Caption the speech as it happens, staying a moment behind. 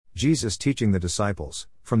Jesus teaching the disciples,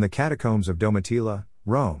 from the catacombs of Domitilla,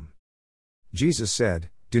 Rome. Jesus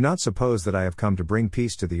said, "Do not suppose that I have come to bring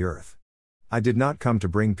peace to the earth. I did not come to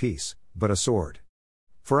bring peace, but a sword.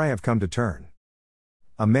 For I have come to turn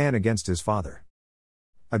a man against his father,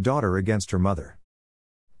 a daughter against her mother,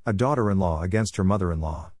 a daughter-in-law against her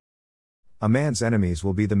mother-in-law. A man's enemies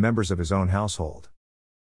will be the members of his own household.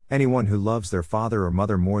 Anyone who loves their father or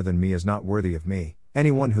mother more than me is not worthy of me.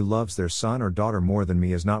 Anyone who loves their son or daughter more than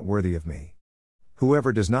me is not worthy of me.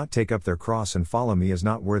 Whoever does not take up their cross and follow me is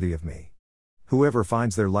not worthy of me. Whoever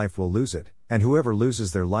finds their life will lose it, and whoever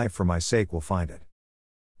loses their life for my sake will find it.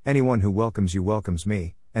 Anyone who welcomes you welcomes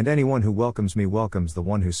me, and anyone who welcomes me welcomes the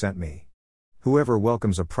one who sent me. Whoever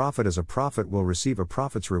welcomes a prophet as a prophet will receive a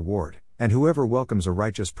prophet's reward, and whoever welcomes a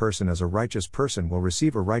righteous person as a righteous person will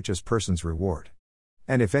receive a righteous person's reward.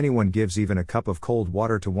 And if anyone gives even a cup of cold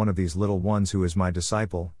water to one of these little ones who is my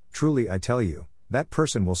disciple, truly I tell you, that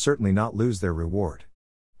person will certainly not lose their reward."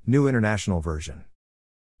 New International Version.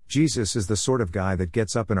 Jesus is the sort of guy that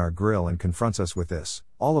gets up in our grill and confronts us with this: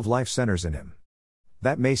 all of life centers in him.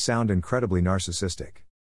 That may sound incredibly narcissistic.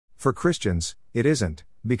 For Christians, it isn't,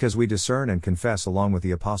 because we discern and confess along with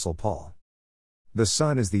the Apostle Paul. The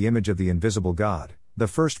Son is the image of the invisible God, the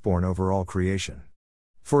firstborn over all creation.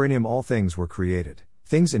 For in him all things were created,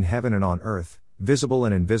 things in heaven and on earth, visible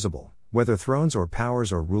and invisible, whether thrones or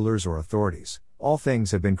powers or rulers or authorities, all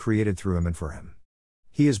things have been created through him and for him.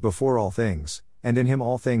 He is before all things, and in him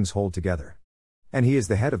all things hold together. And he is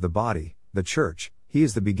the head of the body, the church. He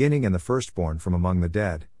is the beginning and the firstborn from among the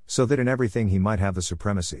dead, so that in everything he might have the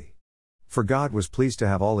supremacy. For God was pleased to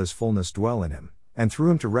have all his fullness dwell in him, and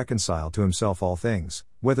through him to reconcile to himself all things,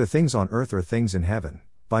 whether things on earth or things in heaven,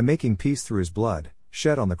 by making peace through his blood,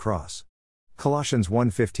 shed on the cross. Colossians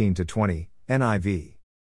 1:15-20, NIV.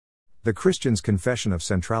 The Christian's confession of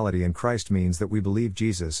centrality in Christ means that we believe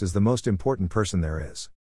Jesus is the most important person there is.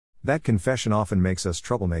 That confession often makes us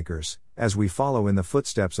troublemakers, as we follow in the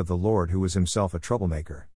footsteps of the Lord who was himself a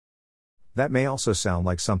troublemaker. That may also sound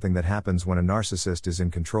like something that happens when a narcissist is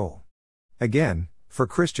in control. Again, for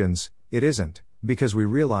Christians, it isn't, because we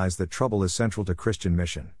realize that trouble is central to Christian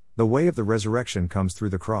mission. The way of the resurrection comes through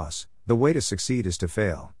the cross, the way to succeed is to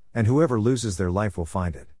fail, and whoever loses their life will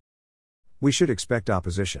find it. We should expect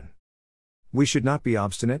opposition. We should not be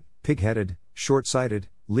obstinate, pig-headed, short-sighted,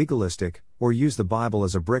 legalistic, or use the Bible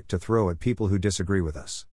as a brick to throw at people who disagree with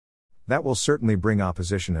us. That will certainly bring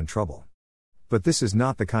opposition and trouble. But this is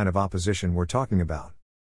not the kind of opposition we're talking about.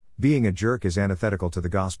 Being a jerk is antithetical to the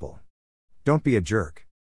gospel. Don't be a jerk.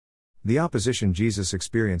 The opposition Jesus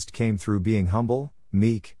experienced came through being humble,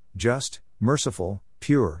 meek, just, merciful,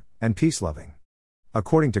 pure, and peace-loving.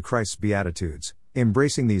 According to Christ's Beatitudes,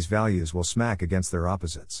 embracing these values will smack against their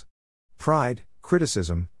opposites. Pride,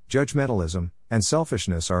 criticism, judgmentalism, and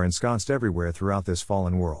selfishness are ensconced everywhere throughout this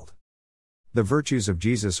fallen world. The virtues of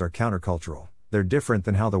Jesus are countercultural, they're different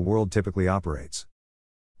than how the world typically operates.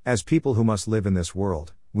 As people who must live in this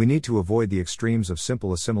world, we need to avoid the extremes of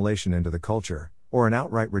simple assimilation into the culture, or an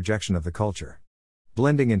outright rejection of the culture.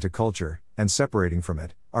 Blending into culture, and separating from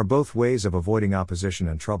it, are both ways of avoiding opposition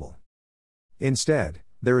and trouble. Instead,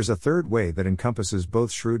 there is a third way that encompasses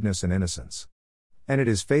both shrewdness and innocence. And it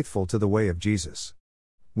is faithful to the way of Jesus.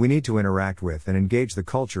 We need to interact with and engage the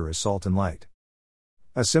culture as salt and light.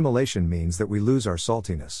 Assimilation means that we lose our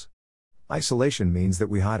saltiness. Isolation means that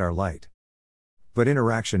we hide our light. But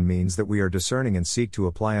interaction means that we are discerning and seek to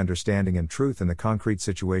apply understanding and truth in the concrete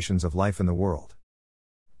situations of life in the world.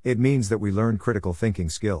 It means that we learn critical thinking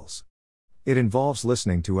skills. It involves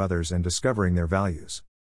listening to others and discovering their values.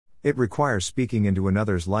 It requires speaking into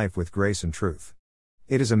another's life with grace and truth.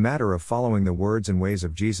 It is a matter of following the words and ways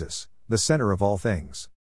of Jesus, the center of all things.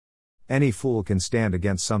 Any fool can stand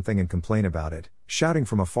against something and complain about it, shouting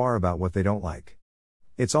from afar about what they don't like.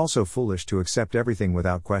 It's also foolish to accept everything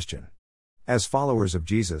without question. As followers of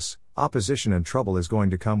Jesus, opposition and trouble is going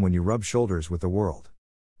to come when you rub shoulders with the world.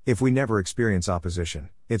 If we never experience opposition,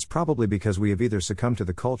 it's probably because we have either succumbed to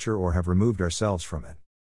the culture or have removed ourselves from it.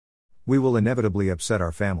 We will inevitably upset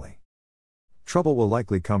our family. Trouble will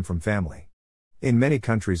likely come from family. In many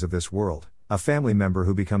countries of this world, a family member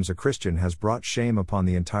who becomes a Christian has brought shame upon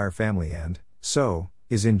the entire family and, so,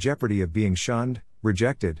 is in jeopardy of being shunned,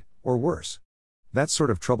 rejected, or worse. That sort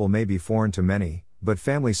of trouble may be foreign to many, but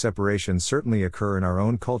family separations certainly occur in our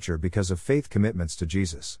own culture because of faith commitments to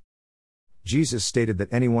Jesus. Jesus stated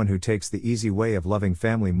that anyone who takes the easy way of loving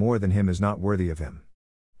family more than him is not worthy of him.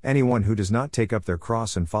 Anyone who does not take up their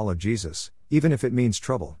cross and follow Jesus, even if it means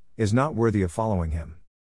trouble, is not worthy of following him.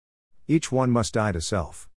 Each one must die to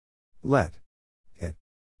self. Let it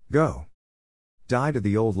go. Die to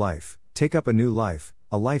the old life, take up a new life,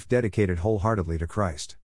 a life dedicated wholeheartedly to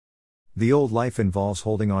Christ. The old life involves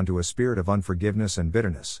holding on to a spirit of unforgiveness and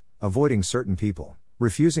bitterness, avoiding certain people,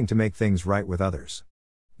 refusing to make things right with others.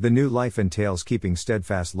 The new life entails keeping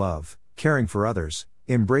steadfast love, caring for others,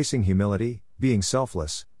 embracing humility, being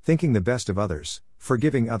selfless, thinking the best of others,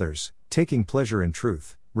 forgiving others, taking pleasure in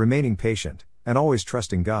truth, remaining patient, and always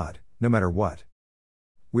trusting God, no matter what.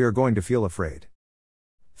 We are going to feel afraid.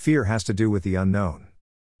 Fear has to do with the unknown.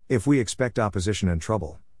 If we expect opposition and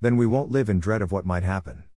trouble, then we won't live in dread of what might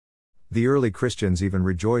happen. The early Christians even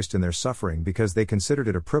rejoiced in their suffering because they considered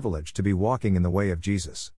it a privilege to be walking in the way of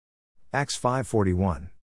Jesus. Acts 5:41.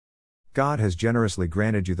 God has generously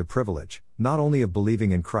granted you the privilege, not only of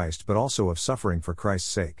believing in Christ but also of suffering for Christ's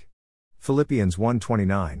sake. Philippians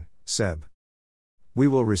 1:29, Seb. We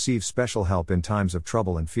will receive special help in times of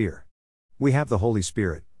trouble and fear. We have the Holy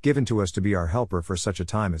Spirit, given to us to be our helper for such a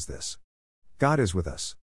time as this. God is with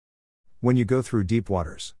us. When you go through deep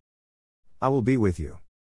waters, I will be with you.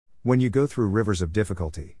 When you go through rivers of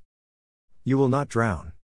difficulty, you will not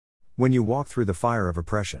drown. When you walk through the fire of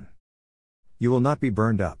oppression, you will not be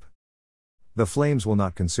burned up. The flames will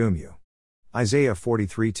not consume you. Isaiah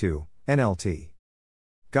 43:2, NLT.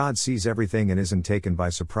 God sees everything and isn't taken by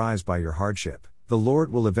surprise by your hardship. The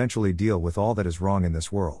Lord will eventually deal with all that is wrong in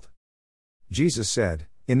this world. Jesus said,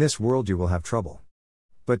 "In this world you will have trouble.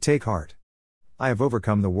 But take heart. I have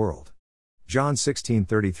overcome the world." John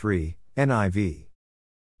 16:33, NIV.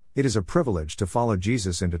 It is a privilege to follow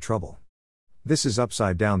Jesus into trouble. This is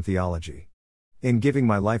upside-down theology. In giving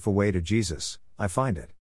my life away to Jesus, I find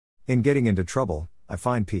it. In getting into trouble, I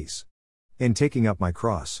find peace. In taking up my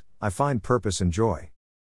cross, I find purpose and joy.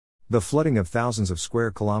 The flooding of thousands of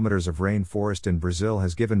square kilometers of rainforest in Brazil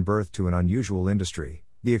has given birth to an unusual industry,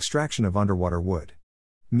 the extraction of underwater wood.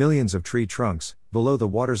 Millions of tree trunks, below the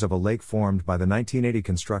waters of a lake formed by the 1980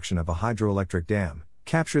 construction of a hydroelectric dam,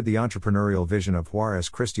 captured the entrepreneurial vision of Juarez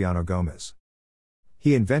Cristiano Gomez.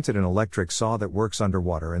 He invented an electric saw that works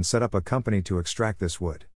underwater and set up a company to extract this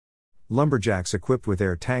wood. Lumberjacks equipped with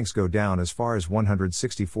air tanks go down as far as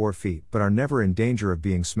 164 feet but are never in danger of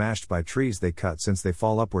being smashed by trees they cut since they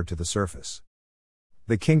fall upward to the surface.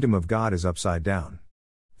 The kingdom of God is upside down.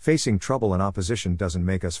 Facing trouble and opposition doesn't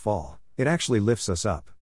make us fall, it actually lifts us up.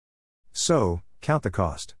 So, count the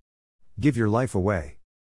cost. Give your life away.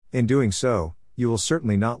 In doing so, you will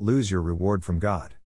certainly not lose your reward from God.